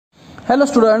Hello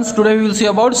students, today we will see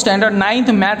about standard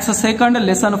 9th maths second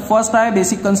lesson first आहे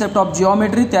basic concept of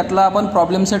geometry. त्यातला आपण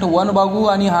problem set 1 बघू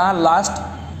आणि हा last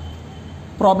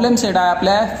problem set आहे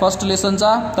आपल्या फर्स्ट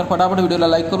लेसनचा. तर फटाफट व्हिडिओला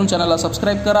लाईक करून चॅनलला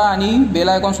सबस्क्राइब करा आणि बेल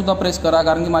आयकॉन सुद्धा प्रेस करा,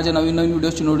 कारण की माझे नवीन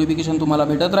व्हिडिओची नोटिफिकेशन तुम्हाला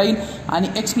भेटत राहील. आणि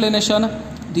एक्सप्लेनेशन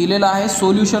दिलेला आहे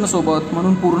सोल्युशन सोबत,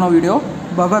 म्हणून पूर्ण व्हिडिओ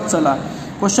बघत चला.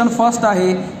 क्वेश्चन फर्स्ट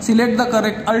आहे, select the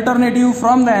correct alternative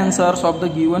from the answers of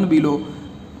the given below.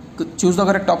 Choose the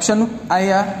correct option आहे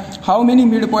या. How many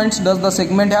mid points does the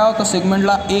segment have. तर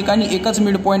सेगमेंटला एक आणि एकच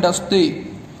मिड पॉईंट असते.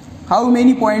 How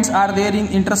many points R there in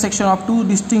intersection of two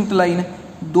distinct line.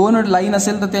 दोन line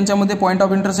असेल तर त्यांच्यामध्ये पॉईंट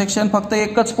ऑफ इंटरसेक्शन फक्त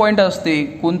एकच पॉईंट असते.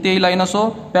 कोणतीही लाईन असो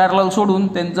पॅरलल सोडून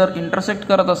त्यांनी जर इंटरसेक्ट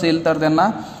करत असेल तर त्यांना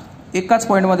एकाच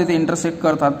पॉईंटमध्ये ते इंटरसेक्ट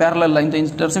करतात. पॅरलल लाईन तर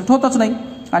इंटरसेक्ट होतच नाही,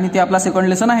 आणि ते आपला सेकंड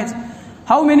लेसन आहेच.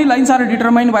 How many lines R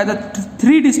determined by the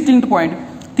 3 distinct point.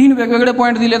 3 वेगवेगळे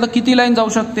पॉईंट दिले तर किती लाईन जाऊ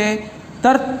शकते,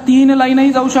 तर 3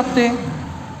 लाईनही जाऊ शकते.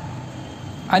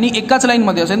 आणि एकाच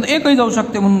लाईनमध्ये असेल तर एकही जाऊ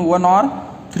शकते, म्हणून 1 or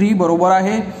 3 बरोबर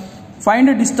आहे. Find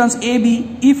distance A B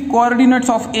if coordinates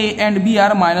of A and B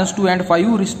R -2 and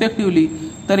 5 respectively.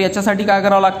 तर याच्यासाठी काय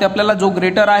करावं लागते आपल्याला, जो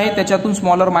ग्रेटर आहे त्याच्यातून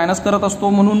स्मॉलर मायनस करत असतो,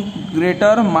 म्हणून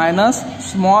greater minus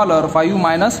smaller 5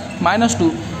 minus -2.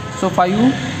 So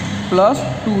 5 +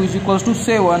 2 =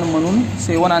 7, म्हणून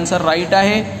 7 आन्सर राईट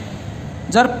आहे.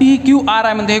 जर पी क्यू आर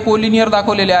आहे म्हणजे हे कोलिनियर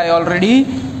दाखवलेले आहे ऑलरेडी,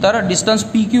 तर डिस्टन्स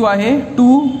पी क्यू आहे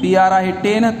 2, पी आर आहे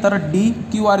 10, तर डी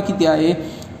क्यू आर किती आहे,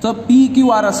 तर पी क्यू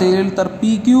आर असेल तर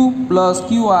P Q +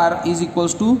 Q R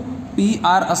 = P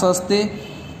R असं असते.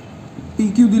 पी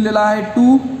क्यू दिलेला आहे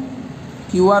 2,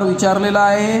 क्यू आर विचारलेला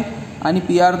आहे आणि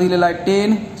पी आर दिलेला आहे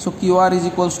 10. सो क्यू आर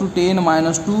 =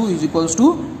 10 - 2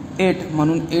 = 8,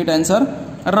 म्हणून 8 आन्सर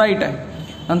राईट आहे.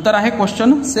 नंतर आहे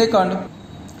क्वेश्चन सेकंड.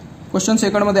 क्वेश्चन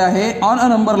सेकंडमध्ये आहे, on a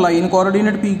number line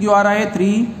coordinate P Q R आहे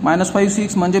 3, -5,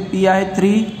 6, म्हणजे पी आहे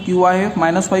 3, क्यू आहे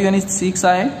 -5 आणि 6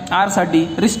 आहे आर साठी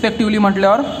रिस्पेक्टिव्हली.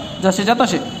 म्हटल्यावर जसेच्या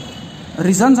तसे.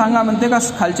 रिझन सांगा म्हणते का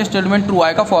खालचे स्टेटमेंट ट्रू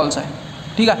आहे का फॉल्स आहे.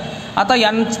 ठीक आहे, आता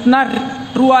यांना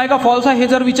ट्रू आहे का फॉल्स आहे हे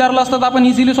जर विचारलं असतं तर आपण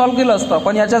इझिली सॉल्व्ह केलं असतं,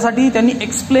 पण याच्यासाठी त्यांनी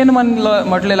एक्सप्लेन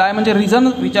म्हटलेलं आहे, म्हणजे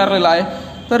रिझन विचारलेलं आहे.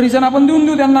 तर रिझन आपण देऊन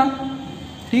देऊ त्यांना.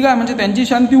 ठीक आहे, म्हणजे त्यांची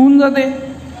शांती होऊन जाते.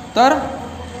 तर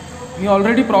मी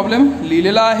ऑलरेडी प्रॉब्लेम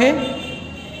लिहिलेला आहे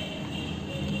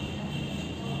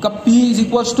का P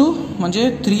 = म्हणजे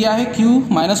 3 आहे, Q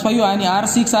 -5 आणि R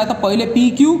 6 आहे. तर पहिले P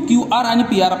Q Q R आणि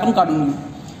P R आपण काढून घेऊ.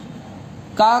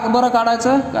 का बरं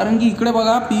काढायचं, कारण की इकडे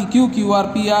बघा P Q Q R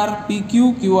P R P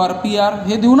Q Q R P R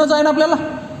हे देऊनच आहे ना आपल्याला,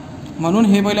 म्हणून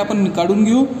हे पहिले आपण काढून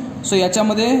घेऊ. सो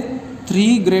याच्यामध्ये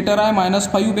 3 ग्रेटर आहे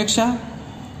 -5 पेक्षा,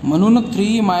 म्हणून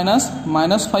 3 -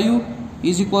 -5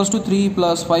 = 3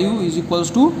 + 5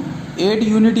 = 8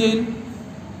 युनिट येईल.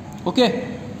 ओके.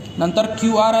 नंतर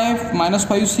क्यू आर आहे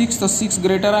 -5 6, तर 6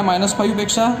 ग्रेटर आहे -5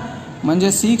 पेक्षा,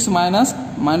 म्हणजे 6 -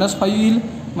 -5 येईल,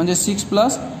 म्हणजे 6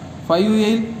 + 5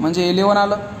 येईल, म्हणजे 11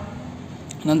 आलं.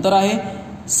 नंतर आहे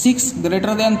 6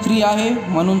 ग्रेटर दॅन 3 आहे,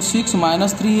 म्हणून 6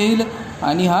 - 3 येईल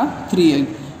आणि हा 3 येईल,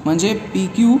 म्हणजे पी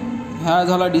क्यू हा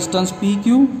झाला डिस्टन्स पी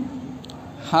क्यू,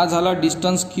 हा झाला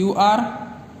डिस्टन्स क्यू आर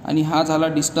आणि हा झाला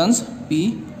डिस्टन्स पी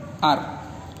आर.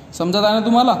 समजत आहे ना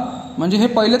तुम्हाला, म्हणजे हे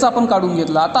पहिलेच आपण काढून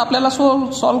घेतलं. आता आपल्याला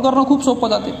सॉल्व करणं खूप सोपं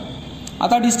जाते.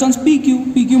 आता डिस्टन्स पी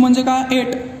क्यू म्हणजे काय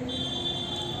 8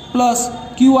 +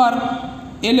 क्यू आर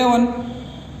 11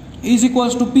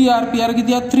 = पी आर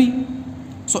किती आहे 3.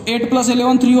 सो 8 +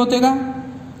 11 3 होते का,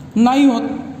 नाही होत,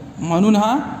 म्हणून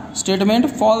हा स्टेटमेंट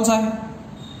फॉल्स आहे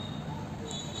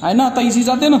ना. आता इझी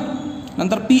जाते ना.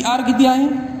 नंतर पी आर किती आहे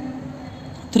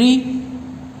 3,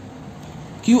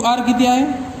 क्यू आर किती आहे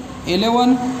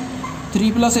 11,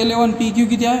 3 + 11 पी क्यू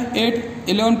किती आहे 8,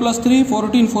 11 + 3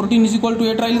 14 =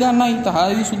 8 राहील का, नाही, तर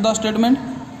हा सुद्धा स्टेटमेंट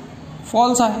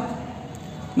फॉल्स आहे.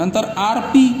 नंतर आर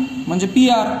पी म्हणजे पी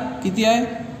आर किती आहे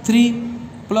 3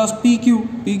 + पी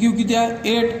क्यू किती आहे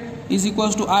 8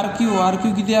 = आर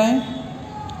क्यू किती आहे,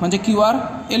 म्हणजे क्यू आर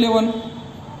 11.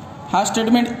 हा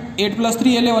स्टेटमेंट 8 +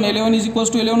 3 11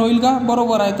 = 11 होईल का,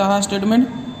 बरोबर आहे, तर हा स्टेटमेंट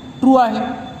ट्रू आहे.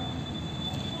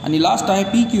 आणि लास्ट आहे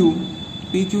पी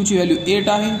क्यूची व्हॅल्यू 8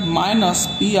 आहे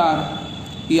 -पी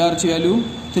आरची व्हॅल्यू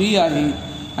 3 आहे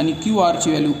आणि क्यू आरची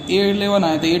व्हॅल्यू 11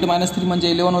 आहे. तर 8 - 3 म्हणजे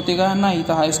 11 होते का, नाही,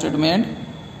 तर हा स्टेटमेंट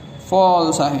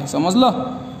फॉल्स आहे. समजलं.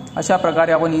 अशा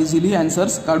प्रकारे आपण इझिली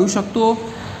आन्सर्स काढू शकतो.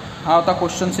 हा होता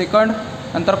क्वेश्चन सेकंड.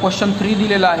 नंतर क्वेश्चन 3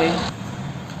 दिलेला आहे,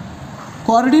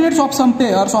 coordinates of some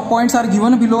pairs of points R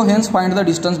given below, hence find the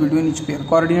distance between each pair.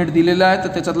 Coordinate दिलेला आहे तर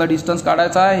त्याच्यातला डिस्टन्स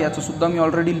काढायचा आहे. याचं सुद्धा मी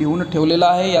ऑलरेडी लिहून ठेवलेलं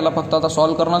आहे, याला फक्त आता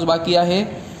सॉल्व करणंच बाकी आहे.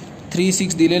 3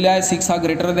 6 दिलेले आहे, 6 हा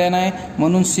ग्रेटर दॅन आहे,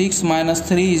 म्हणून 6 -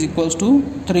 3 =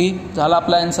 3 झाला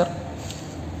आपला answer.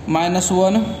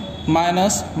 -1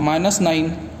 minus -9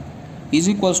 is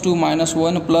equals to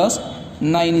 -1 plus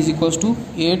 9 is equals to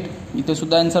 8. इथे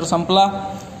सुद्धा आन्सर संपला.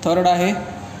 थर्ड आहे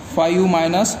 5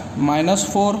 मायनस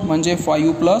 -4 म्हणजे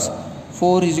 5 plus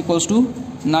 4 is equals to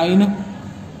 9.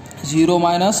 0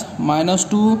 minus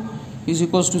 -2 is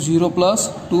equals to 0 plus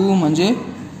 2 म्हणजे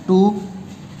 2.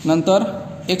 नंतर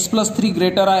x प्लस 3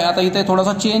 ग्रेटर आहे. आता इथे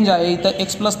थोडासा चेंज आहे. इथं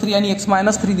x प्लस 3 आणि x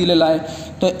मायनस 3 दिलेला आहे.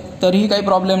 तर तरीही काही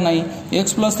प्रॉब्लेम नाही.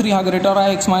 x प्लस 3 हा ग्रेटर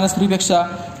आहे x मायनस 3 पेक्षा,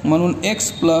 म्हणून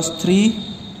x plus 3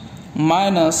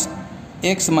 minus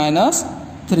x minus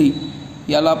 3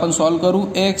 याला आपण सॉल्व करू.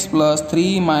 x plus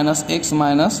 3 minus x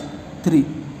minus 3.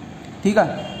 ठीक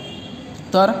आहे.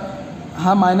 तर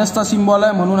हा मायनसचा सिम्बॉल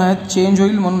आहे म्हणून हा चेंज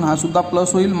होईल, म्हणून हा सुद्धा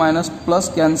प्लस होईल. मायनस प्लस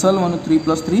कॅन्सल म्हणून 3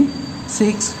 प्लस 3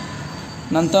 6.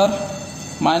 नंतर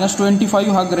 -25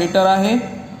 हा ग्रेटर आहे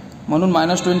म्हणून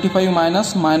 -25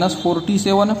 minus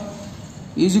 -47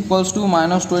 is equals to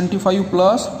 -25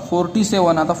 plus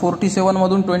 47. आता 47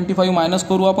 मधून 25 मायनस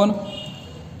करू आपण.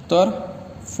 तर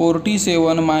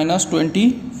 47 मायनस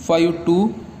 25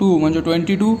 2 म्हणजे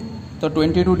 22. तर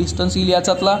 22 डिस्टन्स येईल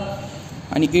याच्यातला.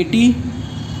 आणि 80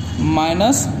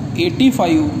 minus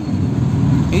 85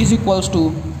 is equals to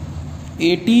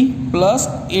 80 plus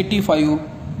 85.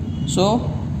 So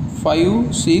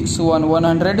 561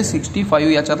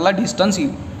 165 याच्यातला डिस्टन्स येईल.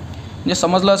 म्हणजे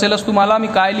समजलं असेलच तुम्हाला मी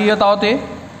काय लिहित आहोत ते.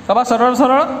 बघा सरळ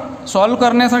सरळ सॉल्व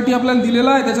करण्यासाठी आपल्याला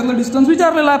दिलेला आहे, त्याच्यातला डिस्टन्स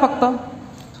विचारलेला आहे फक्त.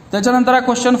 त्याच्यानंतर आहे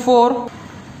question 4.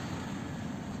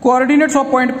 Coordinates of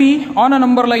point P on a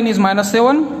number line is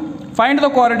 -7. Find the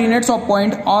coordinates of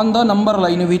point on the number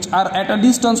line which are at a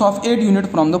distance of 8 unit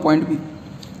from the point P.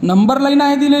 Number line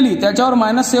आहे दिलेली, त्याच्यावर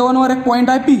 -7 वर एक point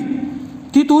आहे P.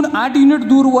 तिथून 8 unit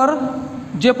दूरवर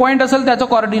जे point असेल त्याचं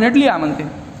कोऑर्डिनेट लिहा म्हणते.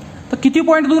 तर किती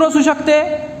पॉईंट दूर असू शकते?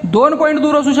 2 पॉईंट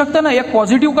दूर असू शकते ना, एक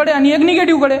पॉझिटिव्ह कडे आणि एक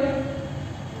निगेटिव्ह कडे.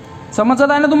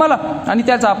 समजत आहे ना तुम्हाला? आणि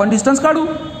त्याचा आपण डिस्टन्स काढू.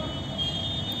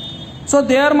 So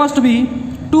there must be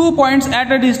 2 points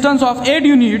at a distance of 8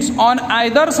 units on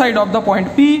either side of the point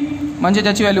P, म्हणजे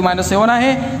त्याची व्हॅल्यू -7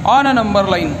 आहे. On a number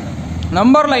line,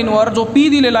 number लाईनवर जो P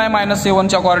दिलेला आहे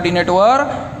 -7च्या कोऑर्डिनेटवर,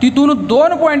 तिथून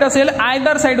 2 पॉईंट असेल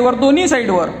आयदर साइडवर, दोन्ही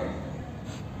साइडवर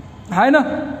आहे ना.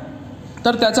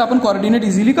 तर त्याचा आपण कोऑर्डिनेट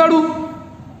इझिली काढू.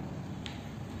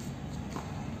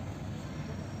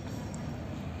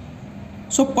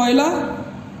 सो पहिला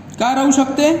काय राहू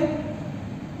शकते?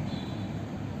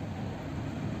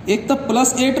 एक तर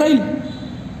 +8 राहील,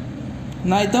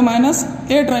 नाही तर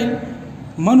 -8 राहील.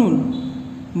 म्हणून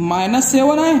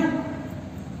 -7 आहे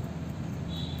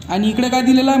आणि इकडे काय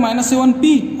दिलेला आहे -7P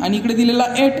आणि इकडे दिलेला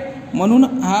 8. म्हणून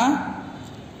हा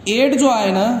 8 जो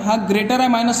आहे ना हा ग्रेटर आहे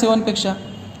 -7 पेक्षा.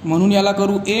 म्हणून याला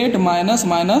करू 8 मायनस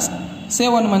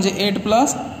 -7 म्हणजे 8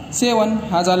 प्लस 7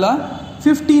 हा झाला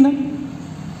 15.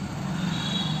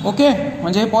 ओके,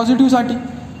 म्हणजे हे पॉझिटिव्हसाठी.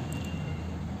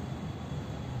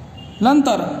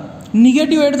 नंतर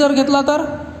निगेटिव्ह 8 जर घेतला तर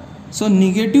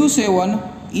 -7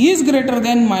 इज ग्रेटर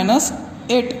दॅन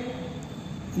 -8.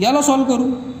 याला सॉल्व करू.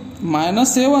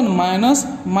 -7 मायनस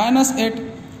 -8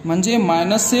 म्हणजे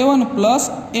 -7 प्लस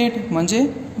 8 म्हणजे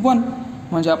 1.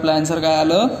 म्हणजे आपलं आन्सर काय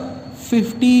आलं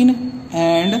 15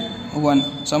 and 1.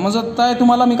 समजत आहे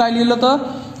तुम्हाला मी काय लिहिलं? तर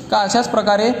का अशाच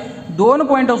प्रकारे 2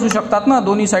 पॉईंट असू शकतात ना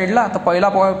दोन्ही साईडला. तर पहिला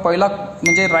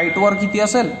म्हणजे राईटवर किती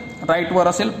असेल? राईटवर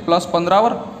असेल +15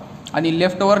 वर आणि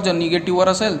लेफ्टवर जर निगेटिव्हवर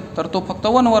असेल तर तो फक्त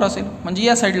 1 वर असेल, म्हणजे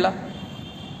या साईडला.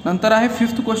 नंतर आहे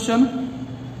 5th question.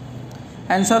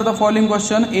 Answer the following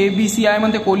question. ABC आहे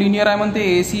म्हणते, कोलिनियर आहे म्हणते,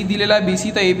 AC दिलेला आहे, BC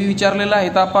तर AB विचारलेला आहे.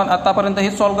 तर आपण आतापर्यंत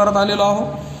हेच सॉल्व करत आलेलो आहोत.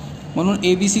 म्हणून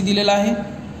ABC दिलेला आहे.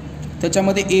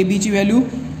 त्याच्यामध्ये ABची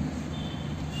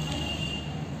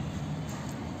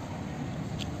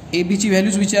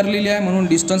व्हॅल्यूज विचारलेली आहे, म्हणून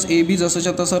डिस्टन्स AB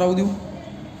जसंच्या तसं राहू देऊ.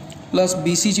 प्लस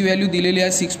BCची व्हॅल्यू दिलेली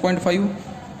आहे 6.5.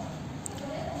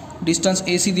 डिस्टन्स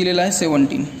AC दिलेला आहे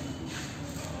 17.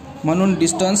 म्हणून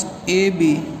distance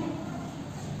AB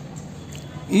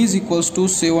is equals to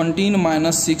 17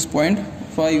 minus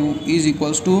 6.5 is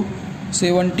equals to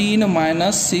 17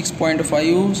 minus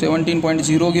 6.5.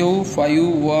 17.0 घेऊ, 5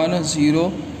 1 0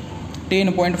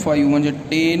 10.5 म्हणजे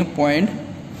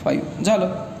 10.5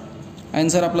 झालं.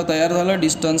 आन्सर आपला तयार झाला.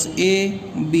 Distance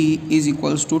AB is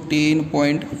equals to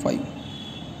 10.5.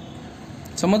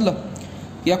 समजलं?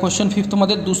 या क्वेश्चन 5th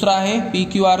मध्ये दुसरा आहे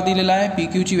PQR दिलेला आहे.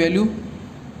 PQची व्हॅल्यू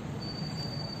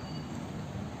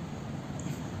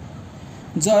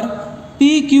जर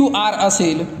PQR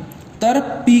असेल तर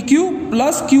PQ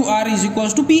plus QR is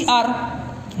equals to PR.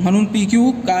 म्हणून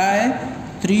PQ काय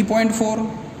 3.4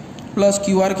 प्लस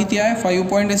QR किती आहे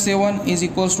 5.7 is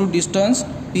equals to distance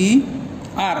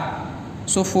PR.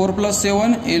 So 4 +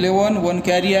 7 11, 1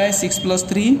 carry आहे, 6 +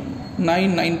 3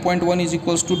 9.1 is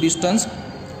equals to distance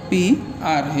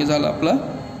PR. हे झालं आपलं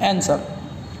ॲन्सर.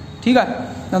 ठीक आहे.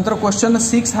 नंतर क्वेश्चन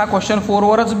 6 हा क्वेश्चन 4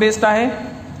 वरच बेस्ड आहे.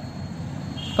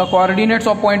 का coordinates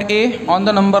of point A on the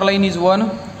number line is 1.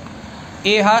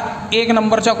 ए हा 1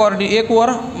 नंबरच्या 1 वर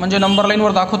म्हणजे नंबर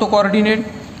लाईनवर दाखवतो कोऑर्डिनेट.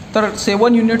 तर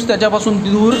 7 युनिट्स त्याच्यापासून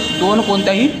दूर 2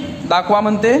 कोणत्याही दाखवा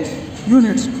म्हणते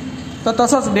युनिट्स. तर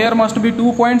तसंच there must be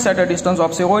 2 points at a distance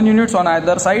of 7 units on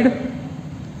either side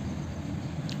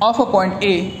of a point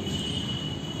A.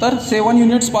 तर 7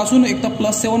 युनिट्सपासून एक तर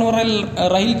 +7 वर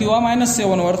राहील किंवा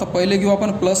 -7 वर. तर पहिले घेऊ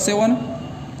आपण +7.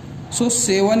 So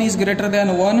 7 is greater than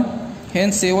 1.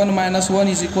 हेन 7 - 1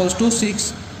 इज इक्वल्स टू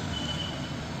 6.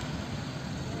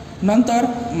 नंतर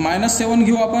 -7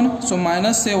 घेऊ आपण. So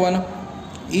 -7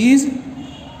 is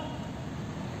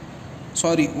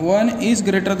 1 is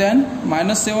greater than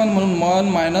 -7 म्हणून 1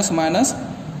 -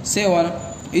 -7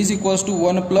 is equals to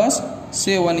 1 +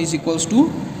 7 is equals to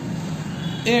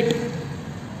 8.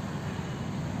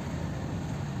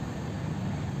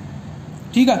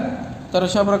 ठीक आहे. तर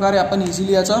अशा प्रकारे आपण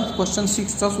इझिली याचा क्वेश्चन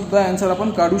 6चा सुद्धा आन्सर आपण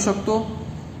काढू शकतो.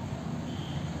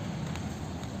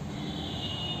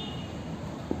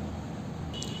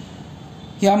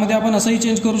 यामध्ये आपण असंही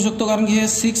चेंज करू शकतो कारण की हे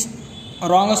 6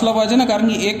 रॉंग असलं पाहिजे ना, कारण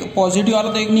की एक पॉझिटिव्ह आला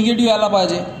तर एक निगेटिव्ह आला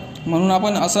पाहिजे. म्हणून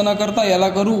आपण असं न करता याला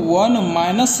करू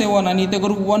 1 - 7 आणि इथे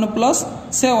करू 1 +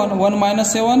 7. 1 -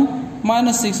 7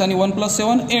 -6 आणि 1 +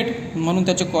 7 8. म्हणून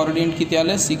त्याचे कोऑर्डिनेट किती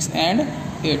आले 6 and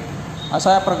 8.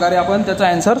 अशा प्रकारे आपण त्याचा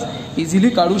आन्सर इझिली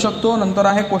काढू शकतो. नंतर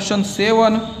आहे question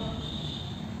 7.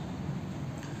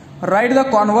 Write the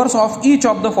converse of each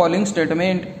of the following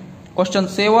statement. Question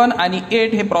 7 आणि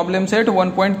 8 हे प्रॉब्लेम सेट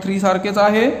 1.3 सारखेच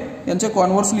आहे. यांचे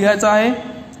कॉन्व्हर्स लिहायचं आहे.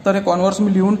 तर हे कॉन्व्हर्स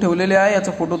मी लिहून ठेवलेले आहे.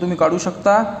 याचा फोटो तुम्ही काढू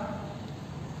शकता.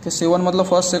 ते 7 मधलं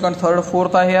 1st, 2nd, 3rd,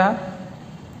 4th आहे हा.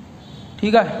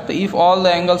 ठीक आहे. तर इफ ऑल द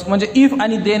अँगल्स म्हणजे इफ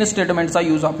आणि देन स्टेटमेंटचा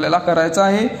यूज आपल्याला करायचा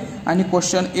आहे. आणि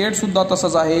क्वेश्चन 8 सुद्धा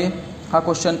तसंच आहे. हा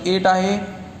क्वेश्चन 8 आहे.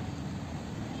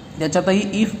 त्याच्यातही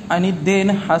इफ आणि देन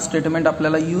हा स्टेटमेंट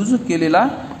आपल्याला यूज केलेला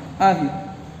आहे.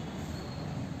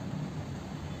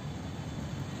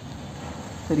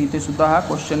 तर इथे सुद्धा हा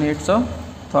क्वेश्चन 8चं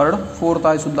 3rd, 4th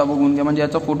आहे सुद्धा बघून घ्या. म्हणजे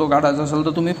याचा फोटो काढायचा असेल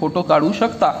तर तुम्ही फोटो काढू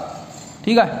शकता.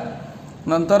 ठीक आहे.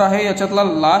 नंतर आहे याच्यातला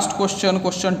last question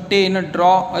 10.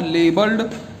 Draw a labelled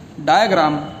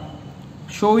diagram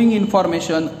showing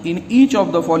information in each of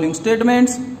the following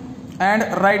statements and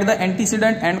write the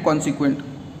antecedent and consequent.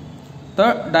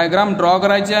 तर डायग्राम ड्रॉ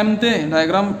करायची आहे म्हणते.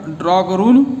 डायग्राम ड्रॉ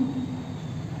करून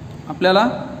आपल्याला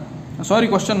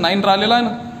क्वेश्चन 9 राहिलेला आहे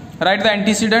ना. Write the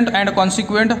antecedent and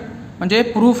consequent म्हणजे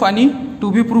प्रूफ आणि टू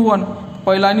बी प्रूव्हन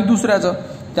पहिला आणि दुसऱ्याचं.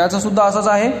 त्याचं सुद्धा असंच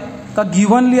आहे का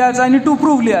गिव्हन लिहायचं आणि टू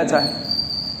प्रूव्ह लिहायचं आहे.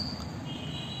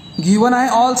 गिव्हन आहे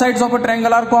all sides of a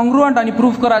triangle R congruent आणि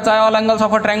प्रूफ करायचा आहे all angles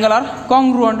of a triangle R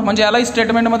congruent. म्हणजे यालाही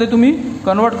स्टेटमेंटमध्ये तुम्ही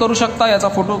कन्वर्ट करू शकता. याचा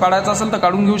फोटो काढायचा असेल तर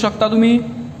काढून घेऊ शकता तुम्ही.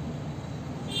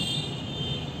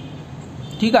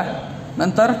 ठीक आहे.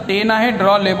 नंतर 10 आहे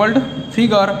ड्रॉ लेबल्ड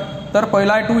फिगर. तर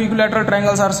पहिला आहे 2 इक्विलॅटरल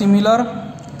ट्रायंगल्स आर सिमिलर.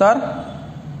 तर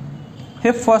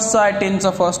हे फर्स्टचं आहे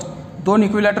 10चं फर्स्ट. 2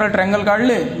 इक्विलॅटरल ट्रायंगल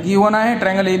काढले. गिव्हन आहे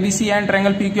triangle ABC and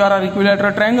triangle PQR R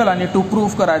equilateral triangle आणि टू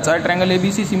प्रूफ करायचं आहे triangle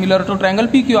ABC similar to triangle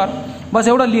PQR. बस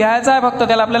एवढं लिहायचं आहे फक्त.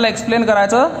 त्याला आपल्याला एक्सप्लेन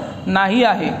करायचं नाही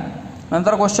आहे.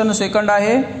 नंतर क्वेश्चन 2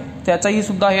 आहे. त्याचाही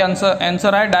सुद्धा हे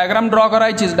आन्सर आहे. डायग्राम ड्रॉ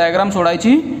करायचीच, डायग्राम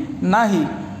सोडायची नाही.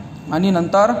 आणि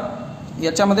नंतर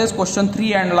याच्यामध्येच क्वेश्चन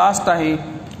 3 अँड लास्ट आहे.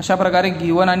 अशा प्रकारे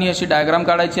गिव्हन आणि अशी डायग्राम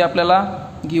काढायची आपल्याला.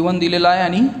 गिव्हन दिलेला आहे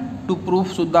आणि टू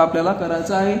प्रूफ सुद्धा आपल्याला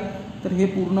करायचं आहे. तर हे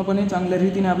पूर्णपणे चांगल्या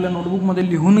रीतीने आपल्या नोटबुकमध्ये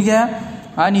लिहून घ्या.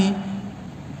 आणि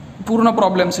पूर्ण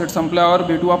प्रॉब्लेम सेट संपल्यावर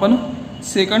भेटू आपण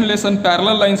 2nd लेसन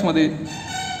पॅरलल लाईन्समध्ये.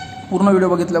 पूर्ण व्हिडिओ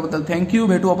बघितल्याबद्दल थँक्यू.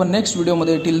 भेटू आपण नेक्स्ट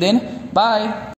व्हिडिओमध्ये. Till then bye.